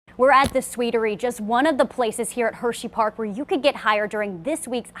We're at the Sweetery, just one of the places here at Hersheypark where you could get hired during this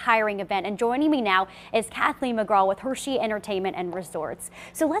week's hiring event. And joining me now is Kathleen McGraw with Hershey Entertainment and Resorts.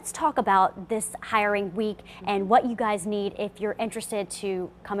 So let's talk about this hiring week and what you guys need if you're interested to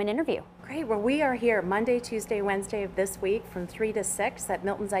come and interview. Great. Well, we are here Monday, Tuesday, Wednesday of this week from 3 to 6 at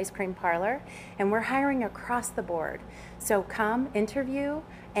Milton's Ice Cream Parlor, and we're hiring across the board. So come interview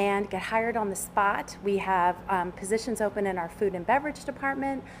and get hired on the spot. We have positions open in our food and beverage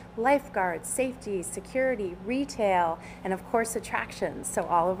department, lifeguards, safety, security, retail, and of course attractions. So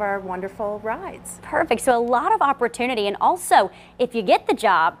all of our wonderful rides. Perfect. So a lot of opportunity, and also if you get the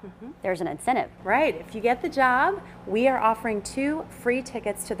job, there's an incentive. Right. If you get the job, we are offering 2 free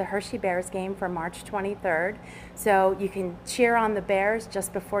tickets to the Hershey Bears game for March 23rd. So you can cheer on the Bears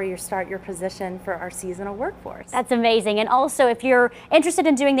just before you start your position for our seasonal workforce. That's amazing. And also, if you're interested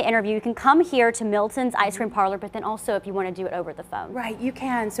in doing the interview, you can come here to Milton's Ice Cream Parlor, but then also if you want to do it over the phone. Right, you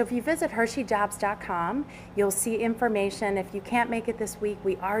can. So if you visit HersheyJobs.com, you'll see information. If you can't make it this week,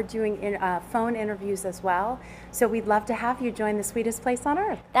 we are doing phone interviews as well. So we'd love to have you join the sweetest place on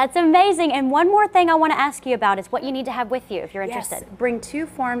earth. That's amazing. And one more thing I want to ask you about is what you need to have with you if you're interested. Yes, bring 2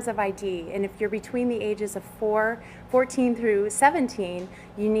 forms of ID. And if you're between the ages of 14 through 17,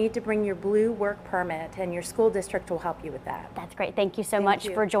 you need to bring your blue work permit, and your school district will help you with that. That's great. Thank you so much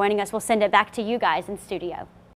for joining us. We'll send it back to you guys in studio.